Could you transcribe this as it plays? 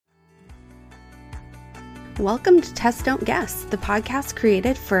Welcome to Test Don't Guess, the podcast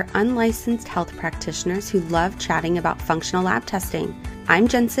created for unlicensed health practitioners who love chatting about functional lab testing. I'm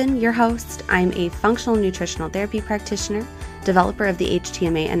Jensen, your host. I'm a functional nutritional therapy practitioner, developer of the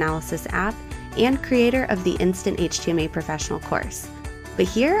HTMA Analysis app, and creator of the Instant HTMA Professional course. But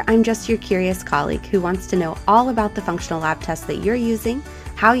here, I'm just your curious colleague who wants to know all about the functional lab tests that you're using,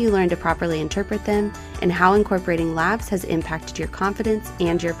 how you learn to properly interpret them, and how incorporating labs has impacted your confidence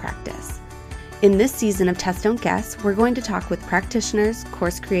and your practice. In this season of Test Don't Guess, we're going to talk with practitioners,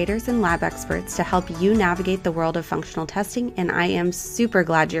 course creators, and lab experts to help you navigate the world of functional testing, and I am super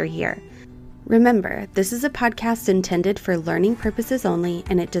glad you're here. Remember, this is a podcast intended for learning purposes only,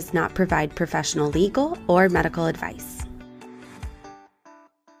 and it does not provide professional legal or medical advice.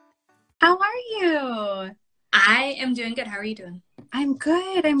 How are you? I am doing good. How are you doing? I'm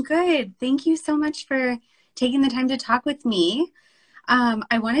good. Thank you so much for taking the time to talk with me.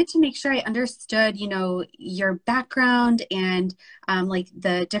 I wanted to make sure I understood, your background and like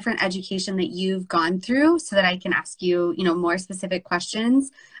the different education that you've gone through so that I can ask you, more specific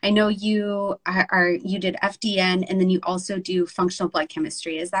questions. I know you did FDN and then you also do functional blood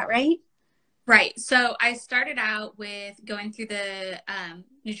chemistry. Is that right? Right. So I started out with going through the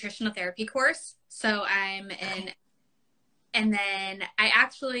nutritional therapy course. So I'm in, and then I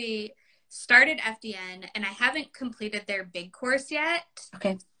actually started FDN and I haven't completed their big course yet.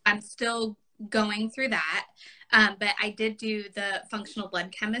 Okay. I'm still going through that. But I did do the functional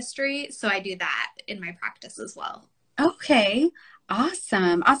blood chemistry. So I do that in my practice as well. Okay.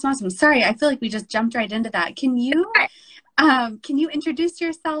 Awesome. Sorry. I feel like we just jumped right into that. Can you introduce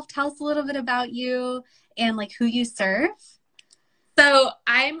yourself? Tell us a little bit about you and like who you serve. So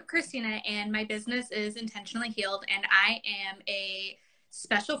I'm Christina and my business is Intentionally Healed and I am a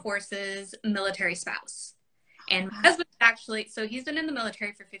Special Forces military spouse. And my husband actually, so he's been in the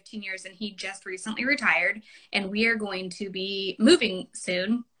military for 15 years and he just recently retired. And we are going to be moving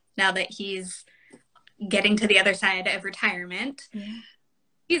soon now that he's getting to the other side of retirement. Yeah.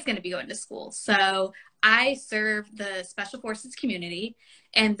 He's going to be going to school. So I serve the Special Forces community.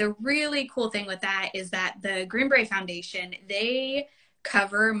 And the really cool thing with that is that the Green Beret Foundation, they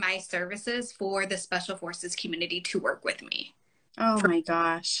cover my services for the Special Forces community to work with me. Oh my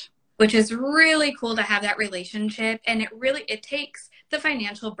gosh. Which is really cool to have that relationship. And it takes the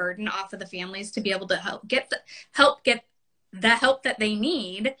financial burden off of the families to be able to get the help that they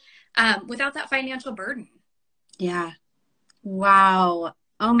need without that financial burden. Yeah. Wow.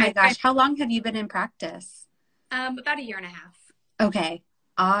 Oh my gosh. How long have you been in practice? About a year and a half. Okay.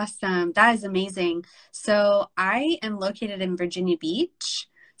 Awesome. That is amazing. So I am located in Virginia Beach.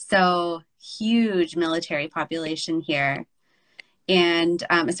 So huge military population here. And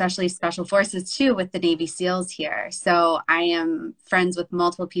especially Special Forces too with the Navy SEALs here. So I am friends with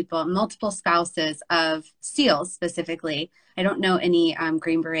multiple spouses of SEALs specifically. I don't know any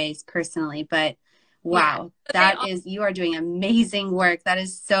Green Berets personally, but wow, you are doing amazing work. That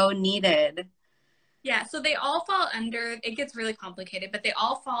is so needed. Yeah, so they all fall under, it gets really complicated, but they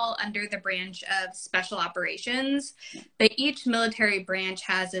all fall under the branch of special operations. But each military branch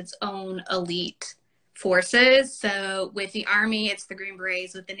has its own elite forces. So with the Army, it's the Green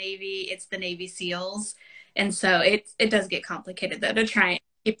Berets. With the Navy, it's the Navy SEALs. And so it does get complicated though to try and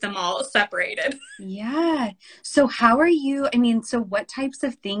keep them all separated. Yeah. So what types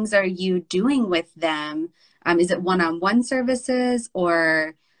of things are you doing with them? Is it one-on-one services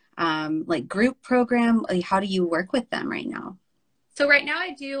or like group program? Like, how do you work with them right now? So right now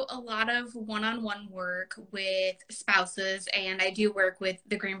I do a lot of one-on-one work with spouses and I do work with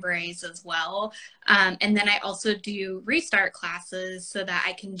the Green Berets as well. And then I also do restart classes so that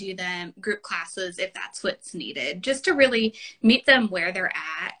I can do them group classes if that's what's needed, just to really meet them where they're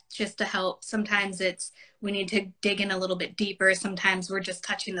at, just to help. Sometimes we need to dig in a little bit deeper. Sometimes we're just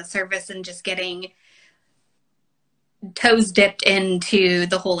touching the surface and just getting toes dipped into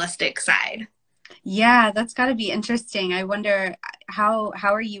the holistic side. Yeah, that's got to be interesting. I wonder how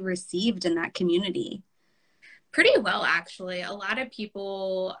are you received in that community? Pretty well, actually. A lot of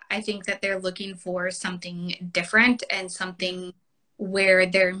people, I think that they're looking for something different and something where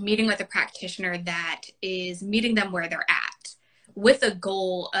they're meeting with a practitioner that is meeting them where they're at with a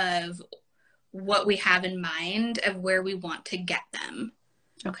goal of what we have in mind of where we want to get them.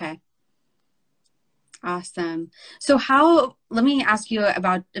 Okay. Awesome. So let me ask you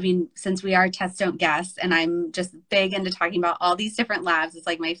about, since we are Test Don't Guess, and I'm just big into talking about all these different labs, it's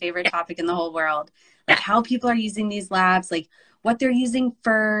like my favorite topic in the whole world, like how people are using these labs, like what they're using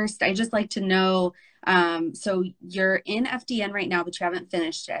first. I just like to know, so you're in FDN right now, but you haven't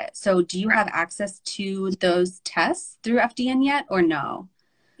finished it. So do you have access to those tests through FDN yet or no?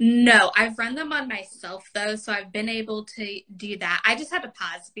 No, I've run them on myself though, so I've been able to do that. I just had to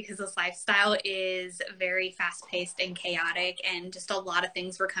pause because this lifestyle is very fast-paced and chaotic, and just a lot of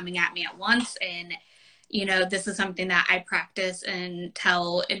things were coming at me at once. And this is something that I practice and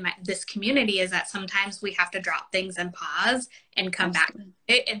tell in this community, is that sometimes we have to drop things and pause and come back to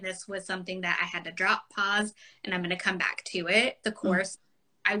it. And this was something that I had to drop, pause, and I'm going to come back to it. The course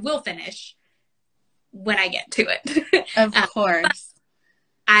I will finish when I get to it. Of course.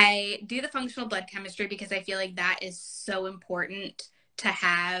 I do the functional blood chemistry because I feel like that is so important to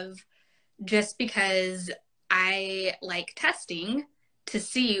have, just because I like testing to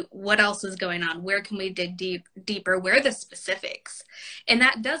see what else is going on. Where can we dig deeper? Where are the specifics? And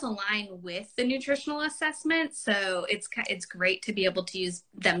that does align with the nutritional assessment. So it's great to be able to use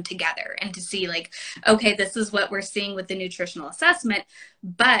them together and to see like, okay, this is what we're seeing with the nutritional assessment,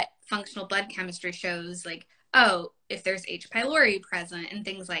 but functional blood chemistry shows like, oh, if there's H. pylori present and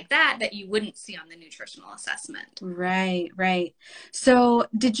things like that you wouldn't see on the nutritional assessment. Right, right. So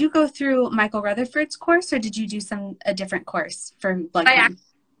did you go through Michael Rutherford's course, or did you do a different course for blood chem?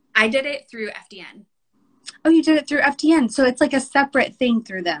 I did it through FDN. Oh, you did it through FDN. So it's like a separate thing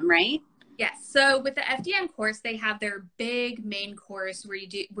through them, right? Yes. So with the FDN course, they have their big main course where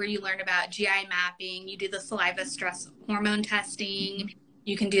you learn about GI mapping, you do the saliva stress hormone testing,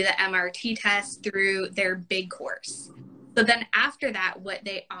 you can do the MRT test through their big course. So then after that, what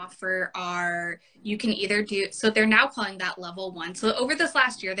they offer are, you can either so they're now calling that level 1. So over this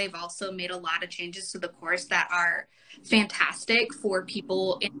last year, they've also made a lot of changes to the course that are fantastic for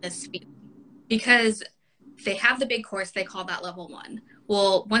people in this field, because they have the big course, they call that level 1.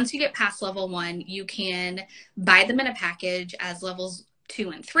 Well, once you get past level 1, you can buy them in a package as levels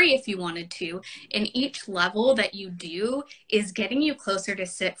 2 and 3 if you wanted to, and each level that you do is getting you closer to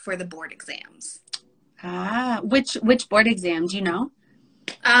sit for the board exams. Which board exam, do you know?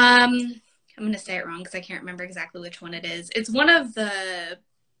 I'm going to say it wrong because I can't remember exactly which one it is. It's one of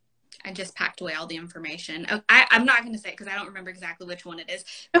I just packed away all the information. I'm not going to say it because I don't remember exactly which one it is.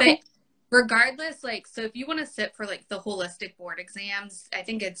 Okay. But regardless, so if you want to sit for the holistic board exams, I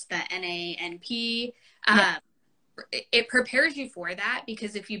think it's the NANP. Yeah. It prepares you for that,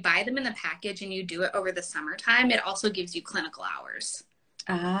 because if you buy them in the package and you do it over the summertime, it also gives you clinical hours.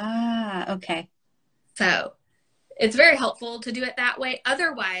 Okay. So it's very helpful to do it that way.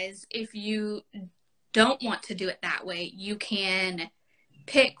 Otherwise, if you don't want to do it that way, you can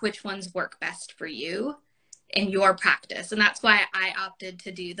pick which ones work best for you in your practice. And that's why I opted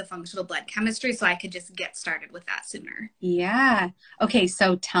to do the functional blood chemistry, so I could just get started with that sooner. Yeah. Okay.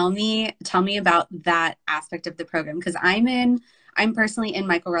 So tell me about that aspect of the program. Because I'm personally in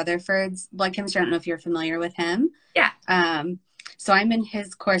Michael Rutherford's blood chemistry. I don't know if you're familiar with him. Yeah. So I'm in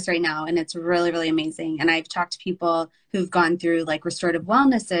his course right now, and it's really, really amazing. And I've talked to people who've gone through Restorative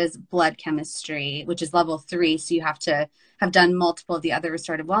Wellness's blood chemistry, which is level 3. So you have to have done multiple of the other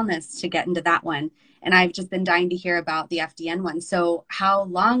restorative wellness to get into that one. And I've just been dying to hear about the FDN one. So how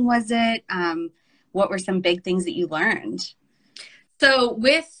long was it? What were some big things that you learned? So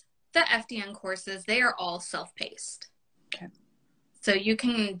with the FDN courses, they are all self-paced. Okay. So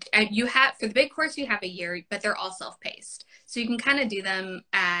for the big course, you have a year, but they're all self-paced. So you can kind of do them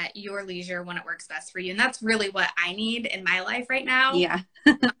at your leisure when it works best for you. And that's really what I need in my life right now. Yeah.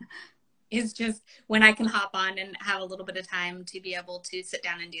 Is just when I can hop on and have a little bit of time to be able to sit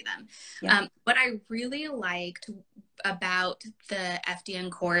down and do them. Yeah. What I really liked about the FDN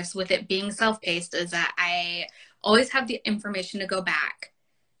course, with it being self-paced, is that I always have the information to go back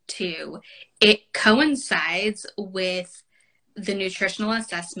to. It coincides with the nutritional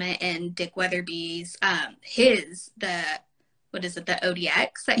assessment and Dick Weatherby's, the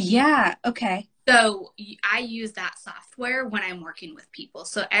ODX. Yeah. Okay. So I use that software when I'm working with people.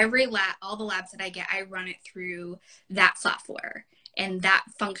 So all the labs that I get, I run it through that software and that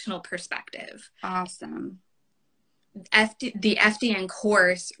functional perspective. Awesome. The FDN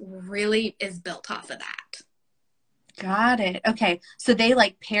course really is built off of that. Got it. Okay. So they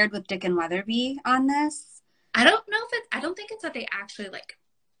paired with Dick and Weatherby on this? I don't think it's that they actually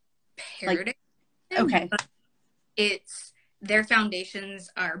paired it. Okay. But their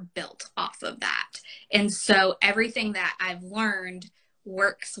foundations are built off of that. And so everything that I've learned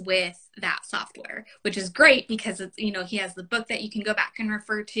works with that software, which is great because it's, he has the book that you can go back and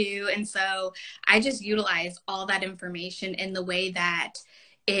refer to. And so I just utilize all that information in the way that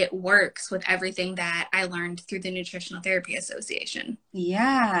it works with everything that I learned through the Nutritional Therapy Association.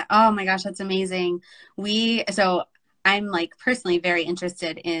 Yeah. Oh my gosh, that's amazing. So I'm personally very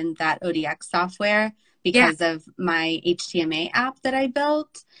interested in that ODX software because of my HTMA app that I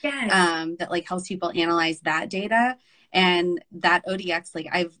built. Yes. That helps people analyze that data. And that ODX, like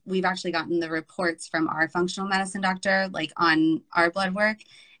we've actually gotten the reports from our functional medicine doctor, like on our blood work,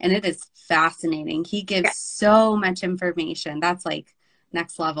 and it is fascinating. He gives so much information. That's like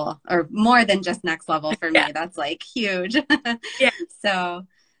next level, or more than just next level for me. That's like huge. Yeah. So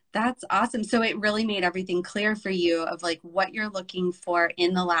that's awesome. So it really made everything clear for you of like what you're looking for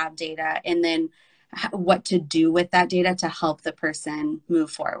in the lab data, and then what to do with that data to help the person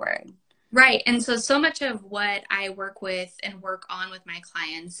move forward. Right. And so much of what I work with and work on with my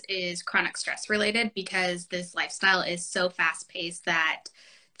clients is chronic stress related, because this lifestyle is so fast paced that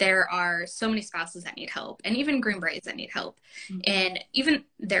there are so many spouses that need help, and even Green Berets that need help, and even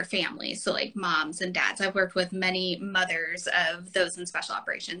their families. So like moms and dads. I've worked with many mothers of those in special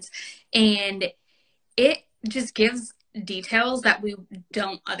operations, and it just gives details that we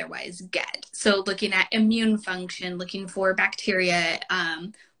don't otherwise get. So looking at immune function, looking for bacteria,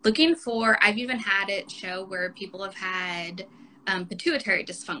 looking for, I've even had it show where people have had pituitary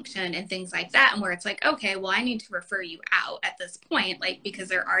dysfunction and things like that, and where it's like, okay, well, I need to refer you out at this point, like, because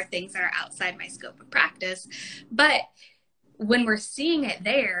there are things that are outside my scope of practice. But when we're seeing it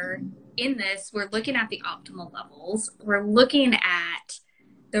there in this, we're looking at the optimal levels. We're looking at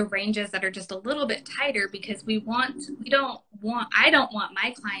the ranges that are just a little bit tighter, because I don't want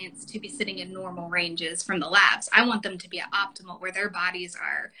my clients to be sitting in normal ranges from the labs. I want them to be at optimal, where their bodies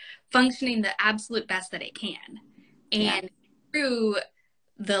are functioning the absolute best that it can. And through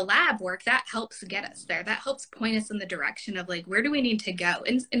the lab work, that helps get us there. That helps point us in the direction of like, where do we need to go?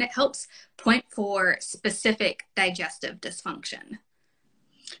 And it helps point for specific digestive dysfunction.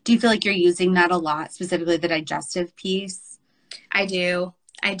 Do you feel like you're using that a lot, specifically the digestive piece? I do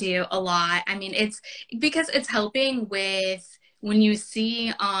a lot. I mean, it's because it's helping with when you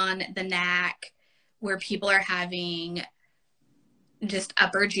see on the NAC where people are having just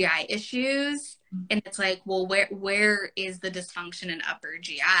upper GI issues, and it's like, well, where is the dysfunction in upper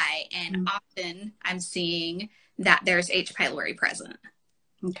GI? And often I'm seeing that there's H. pylori present.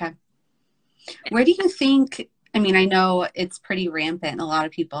 Okay. Where do you think, I mean, I know it's pretty rampant. A lot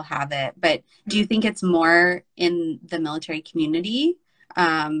of people have it, but do you think it's more in the military community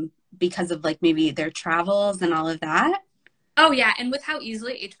because of like maybe their travels and all of that? Oh yeah. And with how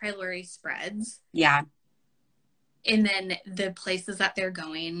easily H. pylori spreads. Yeah. And then the places that they're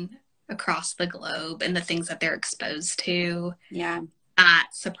going across the globe and the things that they're exposed to. Yeah. Not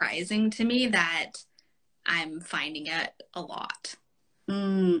surprising to me that I'm finding it a lot.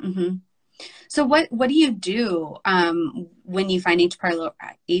 Mm-hmm. So what do you do when you find H.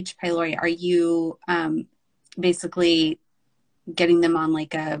 pylori? Are you basically getting them on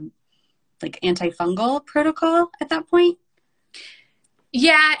like antifungal protocol at that point?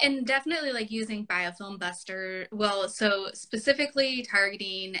 Yeah, and definitely like using biofilm buster. Well, so specifically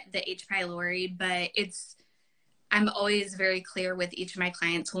targeting the H. pylori, but I'm always very clear with each of my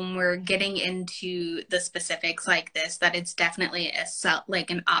clients when we're getting into the specifics like this, that it's definitely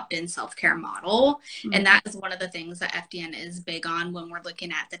an opt-in self-care model. Mm-hmm. And that is one of the things that FDN is big on when we're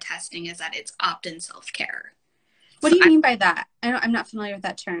looking at the testing, is that it's opt-in self-care. What do you mean by that? I'm not familiar with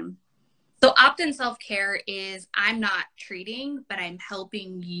that term. So opt-in self-care is I'm not treating, but I'm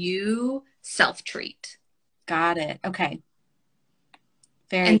helping you self-treat. Got it. Okay.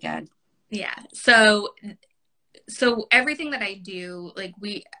 Very good. Yeah. So everything that I do, like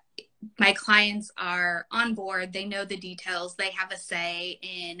my clients are on board. They know the details. They have a say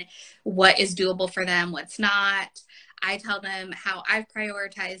in what is doable for them, what's not. I tell them how I've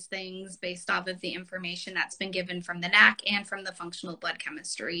prioritized things based off of the information that's been given from the NAC and from the functional blood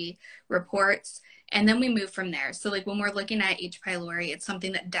chemistry reports. And then we move from there. So like when we're looking at H. pylori, it's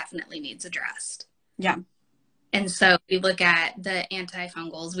something that definitely needs addressed. Yeah. And so we look at the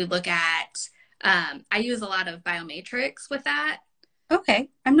antifungals. We look at, I use a lot of Biomatrix with that. Okay.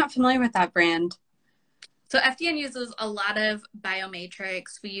 I'm not familiar with that brand. So FDN uses a lot of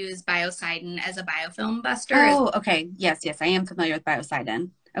Biomatrix. We use Biocidin as a biofilm buster. Oh, okay. Yes. I am familiar with Biocidin.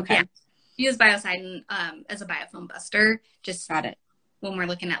 Okay. Yeah. We use Biocidin as a biofilm buster. Just got it. When we're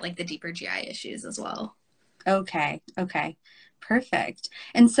looking at like the deeper GI issues as well. Okay. Perfect.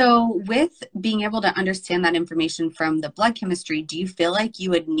 And so with being able to understand that information from the blood chemistry, do you feel like you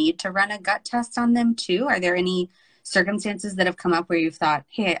would need to run a gut test on them too? Are there any circumstances that have come up where you've thought,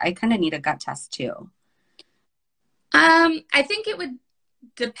 hey, I kind of need a gut test too? I think it would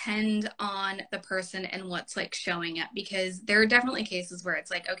depend on the person and what's like showing up, because there are definitely cases where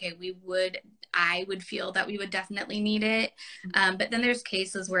it's like, okay, I would feel that we would definitely need it. But then there's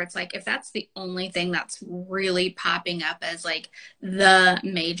cases where it's like, if that's the only thing that's really popping up as like the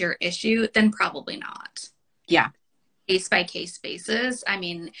major issue, then probably not. Yeah. Case by case basis. I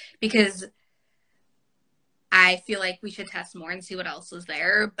mean, because I feel like we should test more and see what else is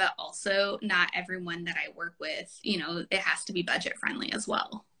there, but also not everyone that I work with, it has to be budget friendly as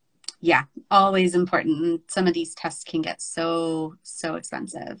well. Yeah, always important. Some of these tests can get so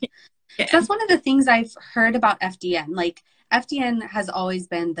expensive. Yeah. So that's one of the things I've heard about FDN. Like FDN has always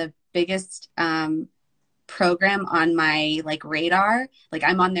been the biggest program on my like radar. Like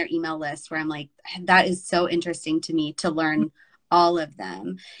I'm on their email list where I'm like, that is so interesting to me to learn all of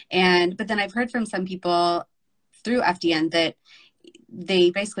them. But then I've heard from some people through FDN that they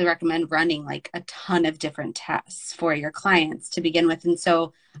basically recommend running like a ton of different tests for your clients to begin with. And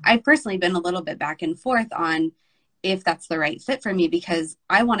so I've personally been a little bit back and forth on if that's the right fit for me, because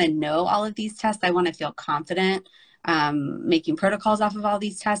I want to know all of these tests. I want to feel confident making protocols off of all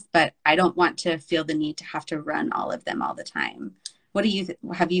these tests, but I don't want to feel the need to have to run all of them all the time. What do you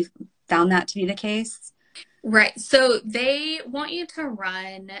have you found that to be the case? Right. So they want you to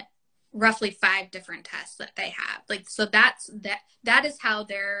run roughly 5 different tests that they have. Like, so that is how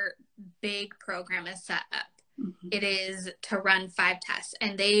their big program is set up. Mm-hmm. It is to run 5 tests,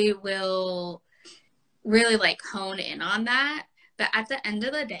 and they will really like hone in on that. But at the end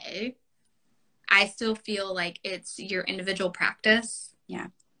of the day, I still feel like it's your individual practice. Yeah.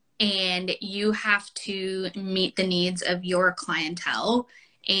 And you have to meet the needs of your clientele.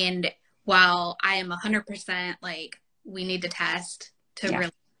 And while I am 100% like, we need to test to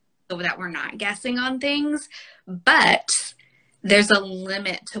really so that we're not guessing on things, but there's a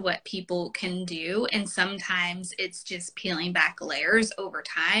limit to what people can do. And sometimes it's just peeling back layers over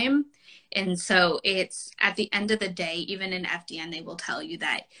time. And so it's at the end of the day, even in FDN, they will tell you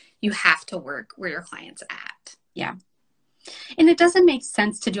that you have to work where your client's at. Yeah. And it doesn't make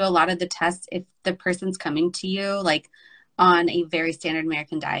sense to do a lot of the tests if the person's coming to you like on a very standard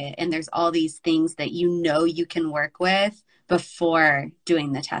American diet and there's all these things that you can work with before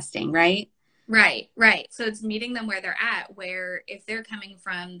doing the testing, right? Right. So it's meeting them where they're at, where if they're coming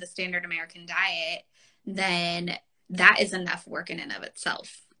from the standard American diet, then that is enough work in and of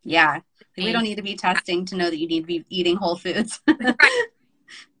itself. Yeah. We don't need to be testing to know that you need to be eating whole foods.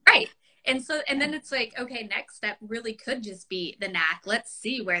 Right. And then it's like, okay, next step really could just be the NAC. Let's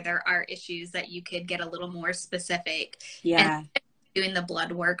see where there are issues that you could get a little more specific. Yeah. And doing the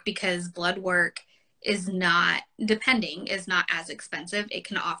blood work, because blood work is not as expensive. It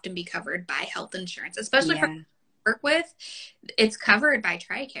can often be covered by health insurance, especially for work with. It's covered by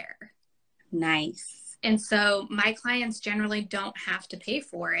TRICARE. Nice. And so my clients generally don't have to pay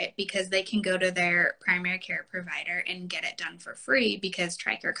for it because they can go to their primary care provider and get it done for free because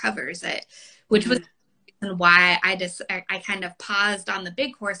TRICARE covers it, which was why I kind of paused on the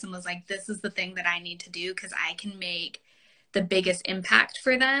big course and was like, this is the thing that I need to do because I can make the biggest impact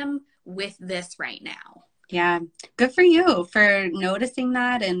for them with this right now. Yeah. Good for you for noticing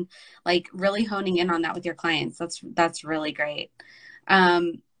that and like really honing in on that with your clients. That's really great.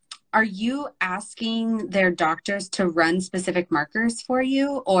 Are you asking their doctors to run specific markers for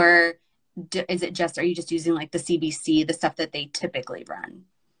you, or are you just using like the CBC, the stuff that they typically run?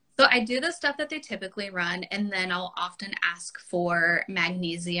 So I do the stuff that they typically run, and then I'll often ask for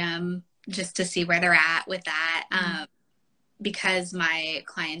magnesium just to see where they're at with that. Because my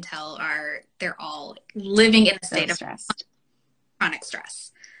clientele they're all living in a state of chronic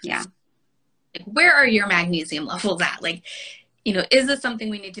stress. Yeah. Like, where are your magnesium levels at? Like, is this something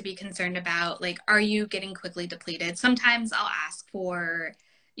we need to be concerned about? Like, are you getting quickly depleted? Sometimes I'll ask for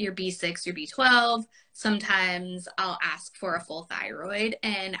your B6, your B12. Sometimes I'll ask for a full thyroid,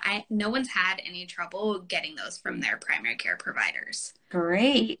 and no one's had any trouble getting those from their primary care providers.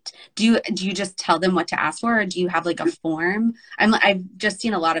 Great. Do you just tell them what to ask for, or do you have like a form? I've just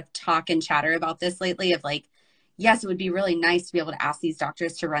seen a lot of talk and chatter about this lately of like, yes, it would be really nice to be able to ask these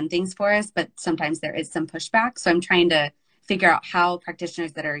doctors to run things for us, but sometimes there is some pushback. So I'm trying to figure out how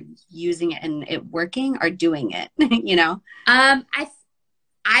practitioners that are using it and it working are doing it,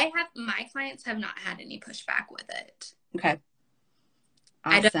 my clients have not had any pushback with it. Okay.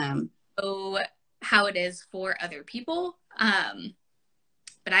 Awesome. I don't know how it is for other people.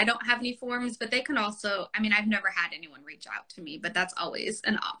 But I don't have any forms, but they can also, I've never had anyone reach out to me, but that's always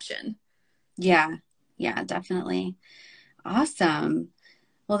an option. Yeah, definitely. Awesome.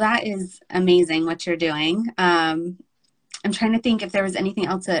 Well, that is amazing what you're doing. I'm trying to think if there was anything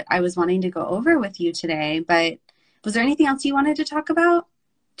else that I was wanting to go over with you today, but was there anything else you wanted to talk about?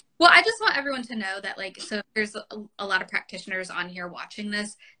 Well, I just want everyone to know that, so there's a lot of practitioners on here watching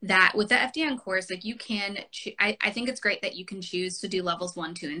this, that with the FDN course, you can, I think it's great that you can choose to do levels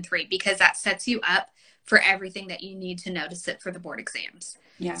 1, 2, and 3, because that sets you up for everything that you need to know to sit for the board exams.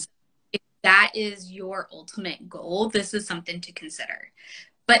 Yeah. So if that is your ultimate goal, this is something to consider.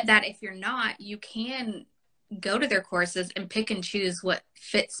 But that if you're not, you can go to their courses and pick and choose what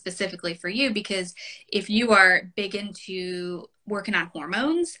fits specifically for you. Because if you are big into working on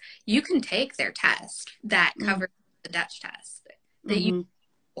hormones, you can take their test that covers the Dutch test that you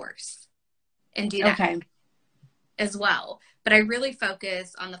course and do that as well. But I really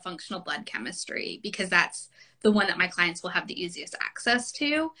focus on the functional blood chemistry because that's the one that my clients will have the easiest access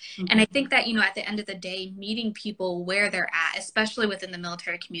to. And I think that, at the end of the day, meeting people where they're at, especially within the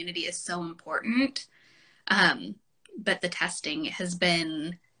military community, is so important. But the testing has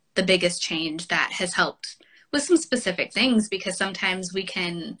been the biggest change that has helped with some specific things, because sometimes we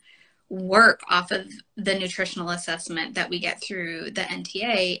can work off of the nutritional assessment that we get through the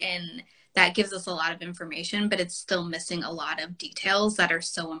NTA, and that gives us a lot of information, but it's still missing a lot of details that are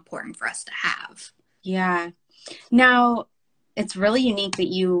so important for us to have. Yeah. Now, it's really unique that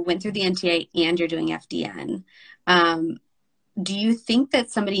you went through the NTA and you're doing FDN. Do you think that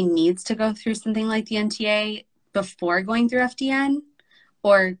somebody needs to go through something like the NTA before going through FDN?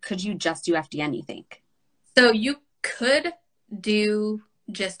 Or could you just do FDN, you think? So you could do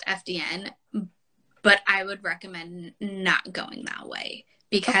just FDN, but I would recommend not going that way,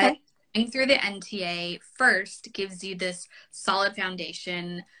 because going through the NTA first gives you this solid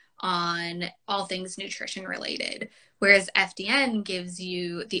foundation on all things nutrition related, whereas FDN gives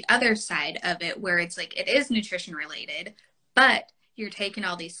you the other side of it, where it's like it is nutrition related, but you're taking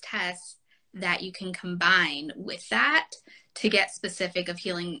all these tests that you can combine with that to get specific of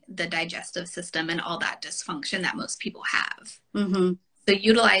healing the digestive system and all that dysfunction that most people have. So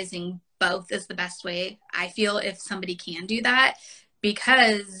utilizing both is the best way, I feel, if somebody can do that,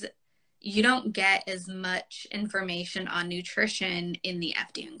 because you don't get as much information on nutrition in the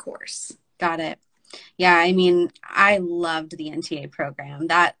FDN course. Got it. Yeah. I mean, I loved the NTA program.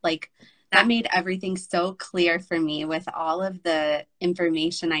 That made everything so clear for me with all of the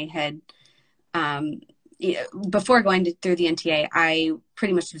information I had, before going through the NTA, I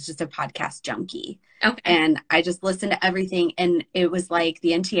pretty much was just a podcast junkie. And I just listened to everything. And it was like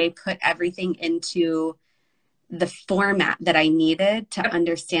the NTA put everything into the format that I needed to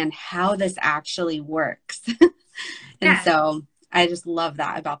understand how this actually works. And so I just love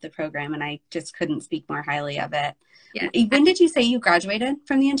that about the program, and I just couldn't speak more highly of it. When did you say you graduated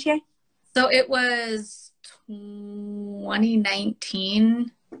from the NTA? So it was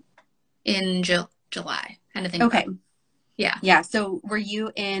 2019 in July, kind of thing. Okay. Yeah. Yeah. So were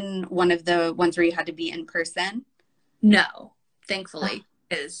you in one of the ones where you had to be in person? No, thankfully.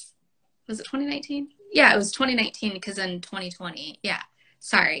 Was it 2019? Yeah, it was 2019, because in 2020,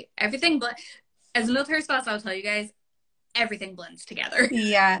 sorry, everything, as a military spouse, I'll tell you guys, everything blends together.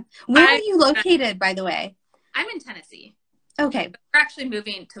 Yeah. Where are you located, by the way? I'm in Tennessee. Okay. We're actually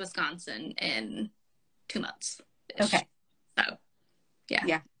moving to Wisconsin in 2 months. Okay. So,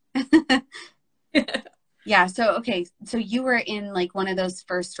 yeah. Yeah. So, okay. So you were in like one of those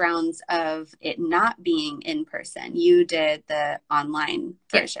first rounds of it not being in person. You did the online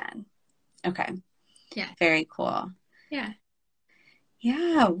version. Okay. Yeah. Very cool. Yeah.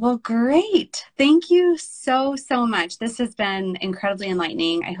 Yeah. Well, great. Thank you so much. This has been incredibly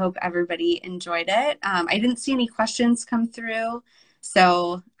enlightening. I hope everybody enjoyed it. I didn't see any questions come through.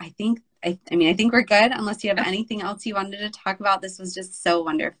 So I think we're good, unless you have anything else you wanted to talk about. This was just so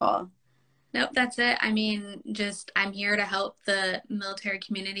wonderful. Nope, that's it. I mean, I'm here to help the military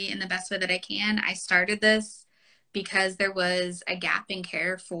community in the best way that I can. I started this because there was a gap in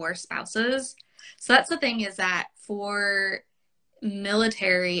care for spouses. So that's the thing, is that for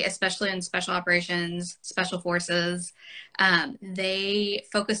military, especially in special operations, special forces, they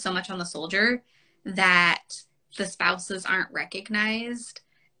focus so much on the soldier that the spouses aren't recognized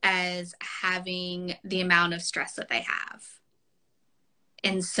as having the amount of stress that they have.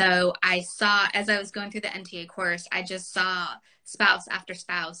 And so I saw, as I was going through the NTA course, I just saw spouse after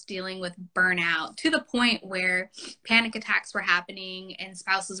spouse dealing with burnout to the point where panic attacks were happening, and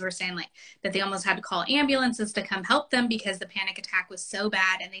spouses were saying like that they almost had to call ambulances to come help them because the panic attack was so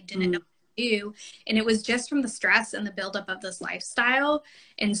bad and they didn't know what to do. And it was just from the stress and the buildup of this lifestyle.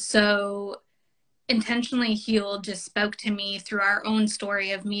 And so Intentionally Healed just spoke to me through our own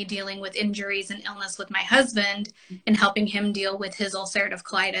story of me dealing with injuries and illness with my husband and helping him deal with his ulcerative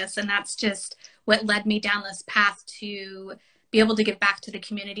colitis. And that's just what led me down this path to be able to give back to the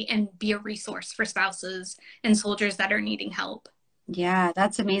community and be a resource for spouses and soldiers that are needing help. Yeah,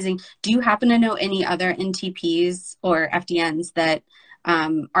 that's amazing. Do you happen to know any other NTPs or FDNs that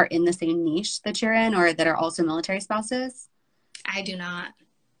are in the same niche that you're in, or that are also military spouses? I do not.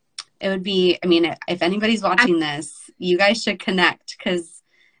 It would be, I mean, if anybody's watching this, you guys should connect, because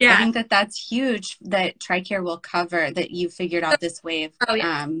I think that that's huge that TRICARE will cover, that you figured out this way of.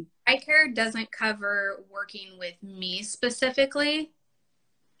 I TRICARE doesn't cover working with me specifically,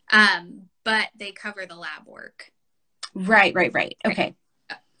 but they cover the lab work. Right. Okay.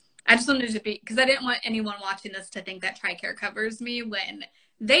 I just wanted to be, because I didn't want anyone watching this to think that TRICARE covers me when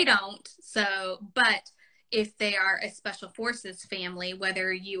they don't. So, but if they are a special forces family,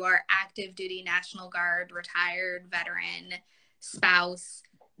 whether you are active duty, National Guard, retired, veteran, spouse,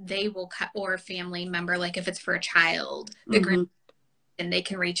 they will or family member, like if it's for a child, and they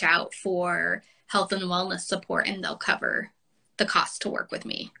can reach out for health and wellness support, and they'll cover the cost to work with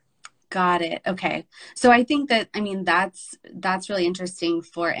me. Got it. Okay. So I think that, that's really interesting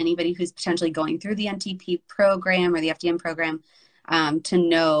for anybody who's potentially going through the NTP program or the FDN program, to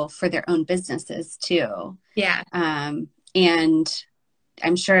know for their own businesses too. Yeah. And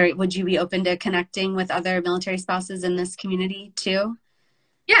I'm sure, would you be open to connecting with other military spouses in this community too?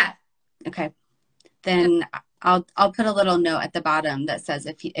 Yeah. Okay. Then I'll put a little note at the bottom that says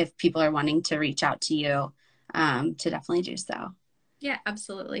if people are wanting to reach out to you, to definitely do so. Yeah,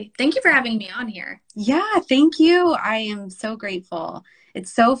 absolutely. Thank you for having me on here. Yeah, thank you. I am so grateful.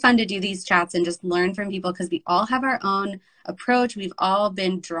 It's so fun to do these chats and just learn from people, because we all have our own approach. We've all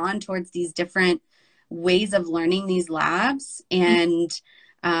been drawn towards these different ways of learning these labs. And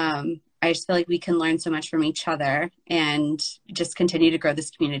I just feel like we can learn so much from each other and just continue to grow this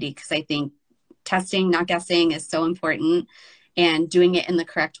community, because I think testing, not guessing, is so important. And doing it in the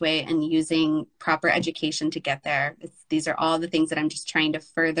correct way and using proper education to get there. These are all the things that I'm just trying to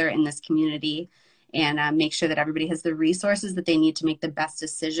further in this community, and make sure that everybody has the resources that they need to make the best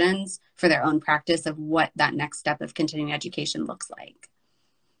decisions for their own practice of what that next step of continuing education looks like.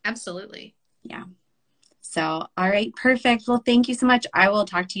 Absolutely. Yeah. So, all right, perfect. Well, thank you so much. I will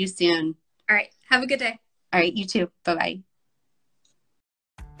talk to you soon. All right. Have a good day. All right, you too. Bye-bye.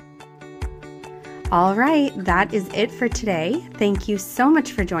 All right, that is it for today. Thank you so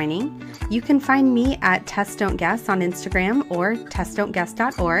much for joining. You can find me at Test Don't Guess on Instagram or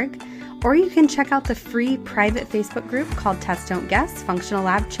testdon'tguess.org, or you can check out the free private Facebook group called Test Don't Guess Functional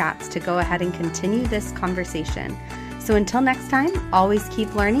Lab Chats to go ahead and continue this conversation. So until next time, always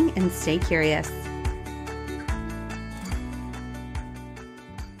keep learning and stay curious.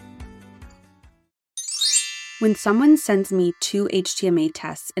 When someone sends me 2 HTMA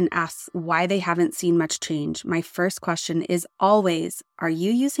tests and asks why they haven't seen much change, my first question is always, are you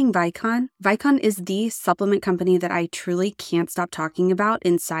using Vicon? Vicon is the supplement company that I truly can't stop talking about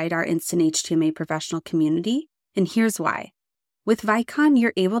inside our Instant HTMA professional community, and here's why. With Vicon,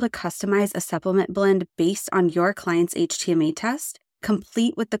 you're able to customize a supplement blend based on your client's HTMA test,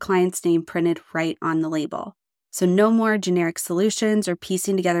 complete with the client's name printed right on the label. So no more generic solutions or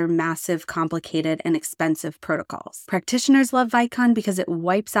piecing together massive, complicated, and expensive protocols. Practitioners love Vicon because it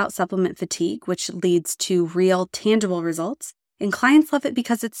wipes out supplement fatigue, which leads to real, tangible results. And clients love it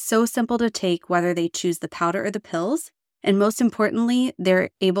because it's so simple to take, whether they choose the powder or the pills. And most importantly, they're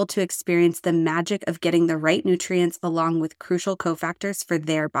able to experience the magic of getting the right nutrients along with crucial cofactors for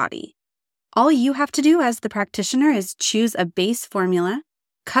their body. All you have to do as the practitioner is choose a base formula,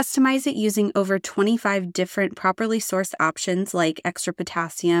 customize it using over 25 different properly sourced options like extra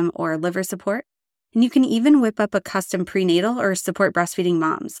potassium or liver support, and you can even whip up a custom prenatal or support breastfeeding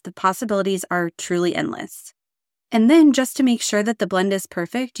moms. The possibilities are truly endless. And then just to make sure that the blend is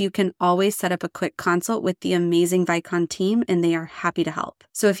perfect, you can always set up a quick consult with the amazing Vicon team, and they are happy to help.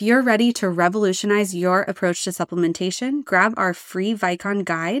 So if you're ready to revolutionize your approach to supplementation, grab our free Vicon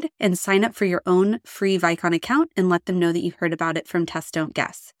guide and sign up for your own free Vicon account and let them know that you heard about it from Test Don't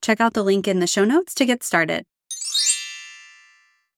Guess. Check out the link in the show notes to get started.